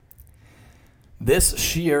This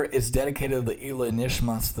shir is dedicated to the Ila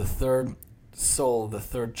Nishmas, the third soul, the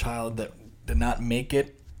third child that did not make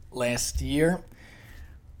it last year.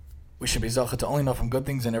 We should be zocha to only know from good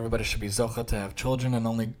things, and everybody should be zocha to have children and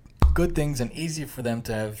only good things, and easy for them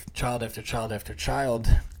to have child after child after child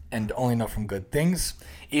and only know from good things.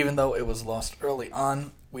 Even though it was lost early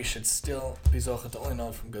on, we should still be zocha to only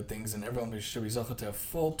know from good things, and everyone should be zocha to have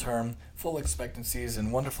full term, full expectancies,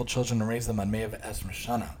 and wonderful children and raise them on Me'av Esmer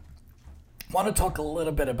Shana. I want to talk a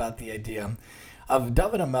little bit about the idea of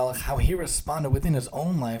David HaMelech, how he responded within his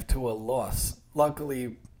own life to a loss.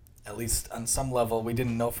 Luckily, at least on some level, we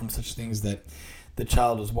didn't know from such things that the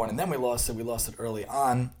child was born and then we lost it. We lost it early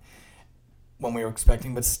on when we were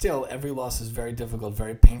expecting, but still, every loss is very difficult,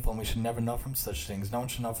 very painful, and we should never know from such things. No one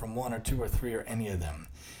should know from one or two or three or any of them.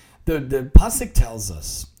 The pasuk tells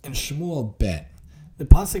us in Shmuel Bet, the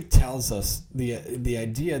pasuk tells us the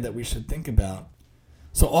idea that we should think about.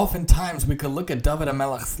 So oftentimes we could look at David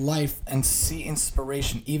HaMelech's life and see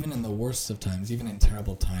inspiration even in the worst of times, even in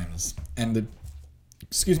terrible times. And the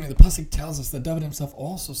pasuk tells us that David himself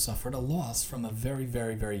also suffered a loss from a very,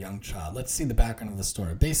 very, very young child. Let's see the background of the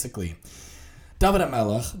story. Basically, David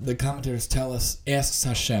HaMelech, the commentators tell us, asks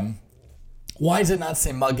Hashem, why does it not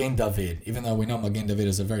say Magen David? Even though we know Magen David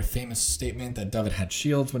is a very famous statement that David had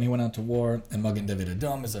shields when he went out to war, and Magen David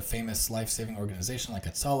Adom is a famous life-saving organization like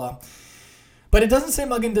Hatzalah. But it doesn't say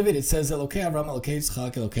Magen David. It says Elokei Avram, Elokei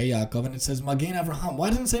Yitzchak, Elokei Yaakov, and it says Magen Avraham. Why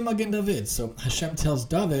doesn't it say Magen David? So Hashem tells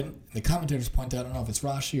David, the commentators point out, I don't know if it's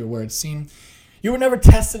Rashi or where it's seen, you were never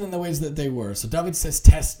tested in the ways that they were. So David says,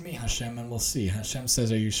 test me, Hashem, and we'll see. Hashem says,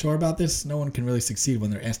 are you sure about this? No one can really succeed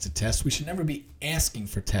when they're asked to test. We should never be asking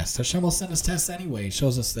for tests. Hashem will send us tests anyway. He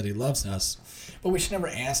shows us that he loves us. But we should never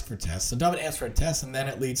ask for tests. So David asks for a test, and then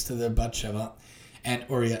it leads to the Bathsheba and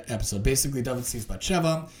Uriah episode. Basically, David sees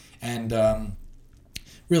Bathsheba, and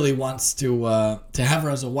really wants to have her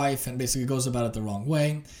as a wife, and basically goes about it the wrong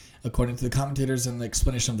way, according to the commentators and the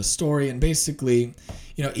explanation of the story. And basically,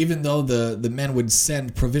 even though the men would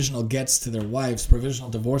send provisional gets to their wives, provisional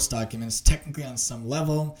divorce documents, technically on some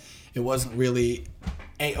level, it wasn't really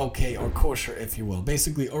A-okay or kosher, if you will.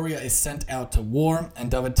 Basically, Uriah is sent out to war, and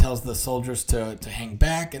David tells the soldiers to hang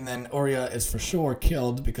back, and then Uriah is for sure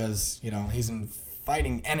killed because, he's in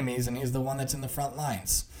fighting enemies, and he's the one that's in the front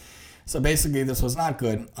lines. So basically, this was not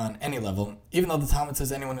good on any level. Even though the Talmud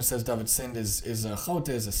says anyone who says David sinned is a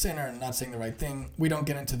chota, is a sinner, and not saying the right thing, we don't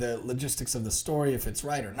get into the logistics of the story, if it's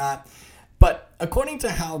right or not. But according to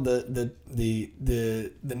how the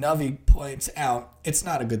Navi points out, it's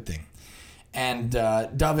not a good thing. And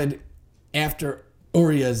David, after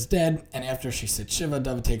Uriah is dead, and after she said Shiva,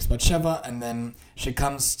 David takes Bathsheba, and then she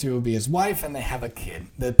comes to be his wife, and they have a kid.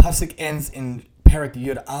 The pasuk ends in Perek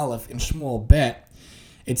Yud Aleph in Shmuel Bet.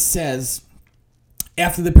 It says,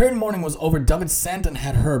 after the period of mourning was over, David sent and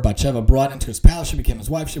had her, Bathsheba, brought into his palace. She became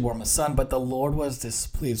his wife. She bore him a son, but the Lord was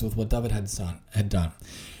displeased with what David had done.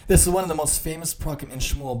 This is one of the most famous prakim in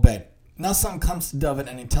Shmuel Bet. Nasan comes to David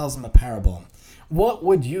and he tells him a parable. What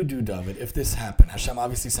would you do, David, if this happened? Hashem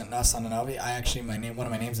obviously sent Nasan and Avi. One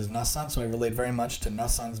of my names is Nasan, so I relate very much to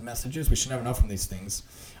Nasan's messages. We should never know from these things,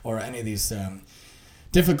 or any of these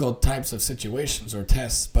difficult types of situations or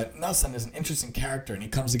tests, but Nasan is an interesting character, and he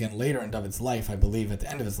comes again later in David's life, I believe, at the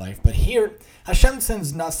end of his life. But here, Hashem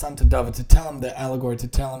sends Nasan to David to tell him the allegory, to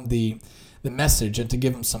tell him the message, and to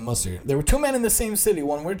give him some musar. There were two men in the same city,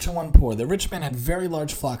 one rich and one poor. The rich man had very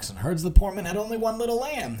large flocks and herds. The poor man had only one little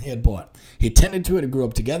lamb he had bought. He tended to it. It grew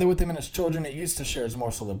up together with him and his children. It used to share his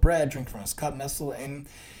morsel of bread, drink from his cup, nestle in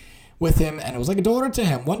with him, and it was like a daughter to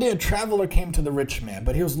him. One day a traveler came to the rich man,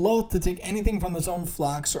 but he was loath to take anything from his own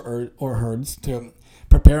flocks or herds to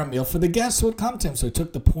prepare a meal for the guests who had come to him. So he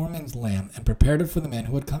took the poor man's lamb and prepared it for the men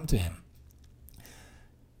who had come to him.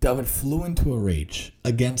 David flew into a rage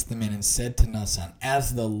against the man and said to Nasan,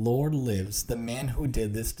 as the Lord lives, the man who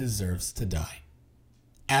did this deserves to die.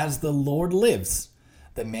 As the Lord lives,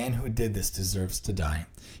 the man who did this deserves to die.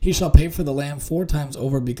 He shall pay for the lamb 4 times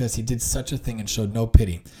over because he did such a thing and showed no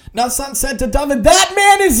pity. Nasan said to David, that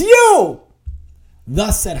man is you!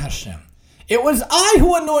 Thus said Hashem, it was I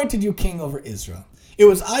who anointed you king over Israel. It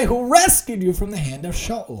was I who rescued you from the hand of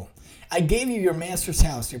Shaul. I gave you your master's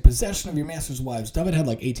house, your possession of your master's wives. David had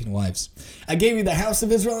like 18 wives. I gave you the house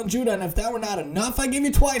of Israel and Judah, and if that were not enough, I gave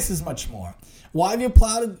you twice as much more. Why have you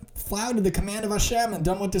flouted the command of Hashem and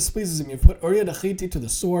done what displeases him? You put Uriah the Hittite to the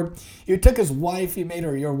sword. You took his wife, you made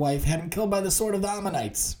her your wife, had him killed by the sword of the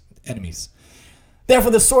Ammonites, enemies.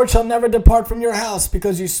 Therefore the sword shall never depart from your house,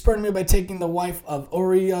 because you spurned me by taking the wife of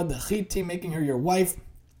Uriah the Hittite, making her your wife.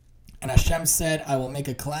 And Hashem said, I will make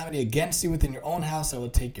a calamity against you within your own house. I will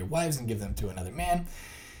take your wives and give them to another man.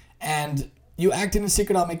 And You acted in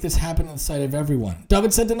secret, I'll make this happen in the sight of everyone.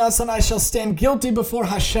 David said to Nathan, I shall stand guilty before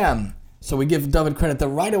Hashem. So we give David credit that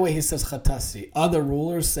right away he says Chatasi. Other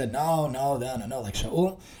rulers said no, like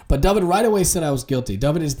Shaul. But David right away said I was guilty.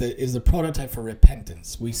 David is the prototype for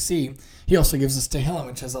repentance. We see he also gives us Tehillim,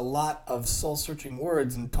 which has a lot of soul-searching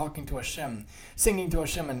words and talking to Hashem, singing to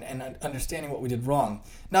Hashem and understanding what we did wrong.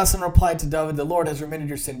 Nathan replied to David, the Lord has remitted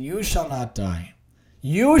your sin. You shall not die.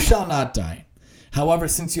 You shall not die. However,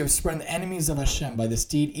 since you have spurned the enemies of Hashem by this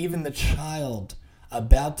deed, even the child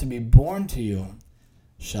about to be born to you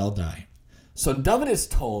shall die. So David is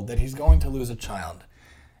told that he's going to lose a child.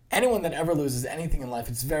 Anyone that ever loses anything in life,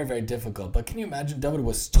 it's very, very difficult. But can you imagine David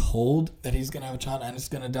was told that he's going to have a child and it's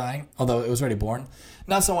going to die, although it was already born?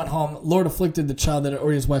 Nathan went home. Lord afflicted the child that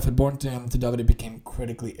Uriah's wife had born to him. To David, he became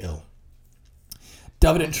critically ill.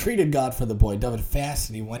 David entreated God for the boy. David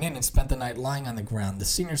fasted. He went in and spent the night lying on the ground. The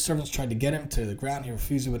senior servants tried to get him to the ground. He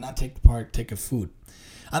refused. He would not take of food.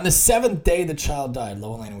 On the 7th day, the child died.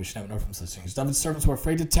 Lo Elena, we should never know from such things. David's servants were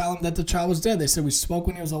afraid to tell him that the child was dead. They said, we spoke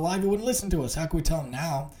when he was alive. He wouldn't listen to us. How can we tell him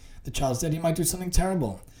now the child's dead? He might do something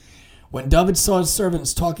terrible. When David saw his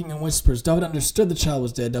servants talking in whispers, David understood the child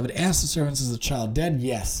was dead. David asked the servants, is the child dead?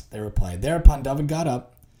 Yes, they replied. Thereupon David got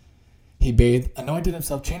up. He bathed, anointed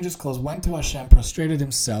himself, changed his clothes, went to Hashem, prostrated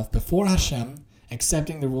himself before Hashem,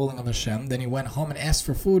 accepting the ruling of Hashem. Then he went home and asked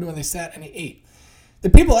for food. When they sat, and he ate.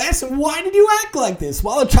 The people asked him, why did you act like this?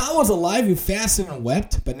 While the child was alive, you fasted and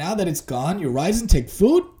wept, but now that it's gone, you rise and take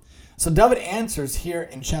food? So David answers here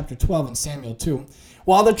in chapter 12 in Samuel 2,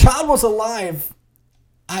 while the child was alive,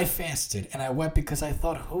 I fasted and I wept because I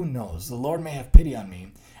thought, who knows, the Lord may have pity on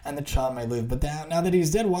me and the child may live. But now that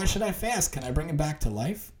he's dead, why should I fast? Can I bring him back to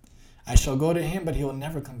life? I shall go to him, but he will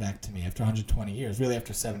never come back to me after 120 years, really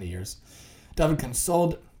after 70 years. David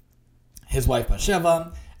consoled his wife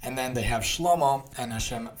Bathsheba, and then they have Shlomo, and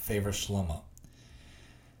Hashem favors Shlomo.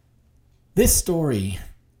 This story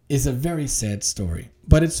is a very sad story,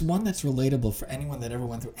 but it's one that's relatable for anyone that ever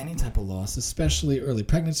went through any type of loss, especially early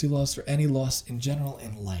pregnancy loss or any loss in general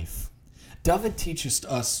in life. David teaches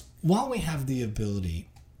us, while we have the ability,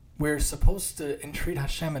 we're supposed to entreat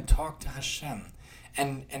Hashem and talk to Hashem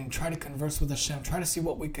and try to converse with Hashem, try to see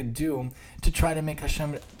what we could do to try to make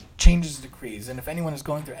Hashem change his decrees. And if anyone is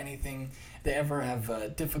going through anything, they ever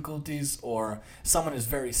have difficulties, or someone is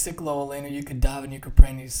very sick, Lo Elena, you could daven, you could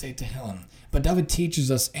pray, and you say Tehillim. But David teaches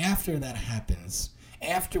us after that happens,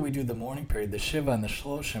 after we do the mourning period, the Shiva and the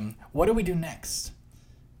Shloshim, what do we do next?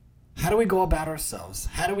 How do we go about ourselves?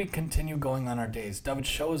 How do we continue going on our days? David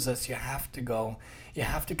shows us you have to go, you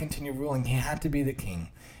have to continue ruling. He had to be the king.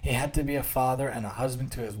 He had to be a father and a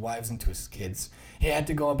husband to his wives and to his kids. He had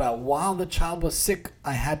to go about, while the child was sick,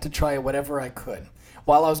 I had to try whatever I could.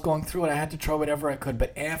 While I was going through it, I had to try whatever I could.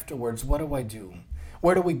 But afterwards, what do I do?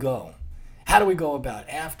 Where do we go? How do we go about?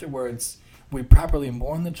 Afterwards, we properly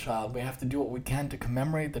mourn the child. We have to do what we can to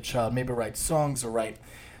commemorate the child. Maybe write songs or write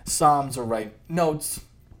psalms or write notes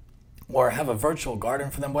or have a virtual garden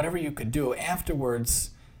for them. Whatever you could do. Afterwards,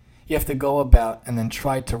 you have to go about and then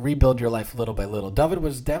try to rebuild your life little by little. David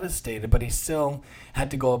was devastated, but he still had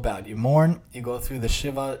to go about. You mourn, you go through the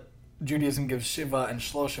Shiva. Judaism gives Shiva and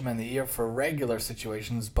Shloshim in the year for regular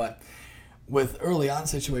situations, but with early on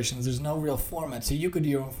situations, there's no real format. So you could do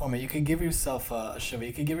your own format. You could give yourself a Shiva,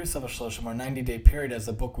 you could give yourself a Shloshim, or 90-day period as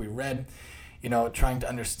a book we read, trying to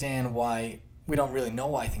understand why we don't really know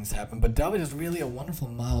why things happen. But David is really a wonderful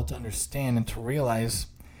model to understand and to realize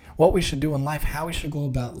what we should do in life, how we should go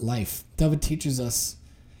about life. David teaches us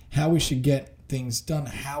how we should get things done,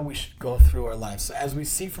 how we should go through our lives. So as we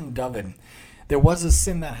see from David, there was a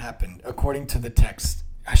sin that happened according to the text.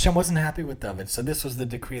 Hashem wasn't happy with David, so this was the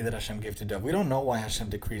decree that Hashem gave to David. We don't know why Hashem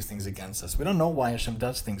decrees things against us. We don't know why Hashem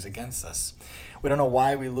does things against us. We don't know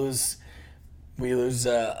why we lose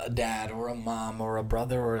a dad or a mom or a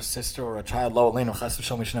brother or a sister or a child. Lo Elena, chas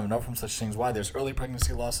v'shalom, we should never know from such things. Why? There's early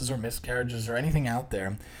pregnancy losses or miscarriages or anything out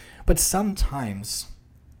there. But sometimes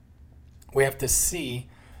we have to see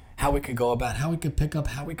how we could go about, how we could pick up,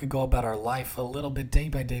 how we could go about our life a little bit day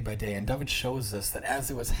by day by day. And David shows us that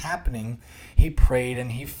as it was happening, he prayed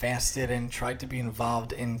and he fasted and tried to be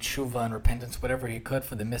involved in tshuva and repentance, whatever he could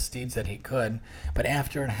for the misdeeds that he could. But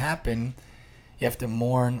after it happened, you have to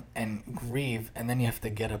mourn and grieve, and then you have to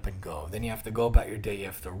get up and go. Then you have to go about your day. You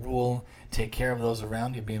have to rule, take care of those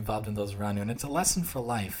around you, be involved in those around you. And it's a lesson for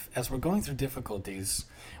life. As we're going through difficulties,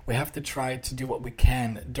 we have to try to do what we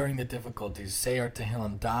can during the difficulties. Say our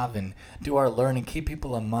Tehillim, daven, do our learning, keep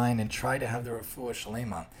people in mind, and try to have the refuah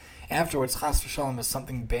shalema. Afterwards, chas v'shalom, if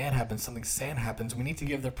something bad happens, something sad happens, we need to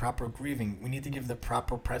give the proper grieving. We need to give the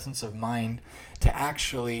proper presence of mind to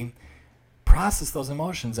actually process those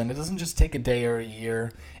emotions, and it doesn't just take a day or a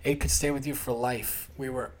year. It could stay with you for life.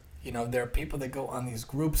 There are people that go on these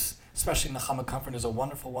groups, especially Nechama Comfort is a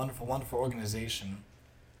wonderful, wonderful, wonderful organization.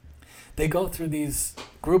 They go through these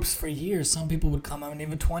groups for years. Some people would come out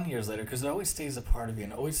even 20 years later, because it always stays a part of you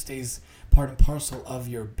and always stays part and parcel of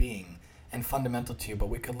your being and fundamental to you. But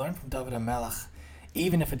we could learn from David Melech,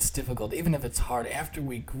 even if it's difficult, even if it's hard, after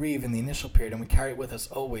we grieve in the initial period and we carry it with us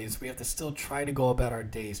always, we have to still try to go about our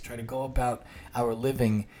days, try to go about our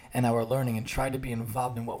living and our learning, and try to be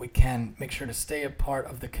involved in what we can. Make sure to stay a part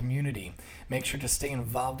of the community. Make sure to stay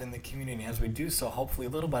involved in the community. As we do so, hopefully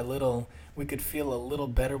little by little, we could feel a little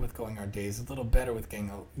better with going our days, a little better with getting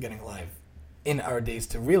alive in our days,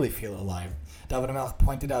 to really feel alive. David Melech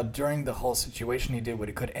pointed out during the whole situation, he did what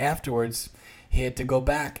he could. Afterwards, he had to go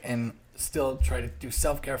back and still try to do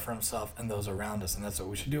self-care for himself and those around us, and that's what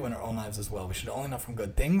we should do in our own lives as well. We should only know from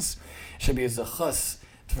good things. It should be a zechus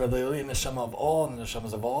for the neshama of all, and the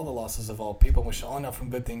neshamas of all, the losses of all people. We should only know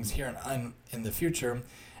from good things here and in the future,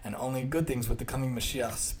 and only good things with the coming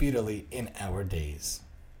Mashiach speedily in our days.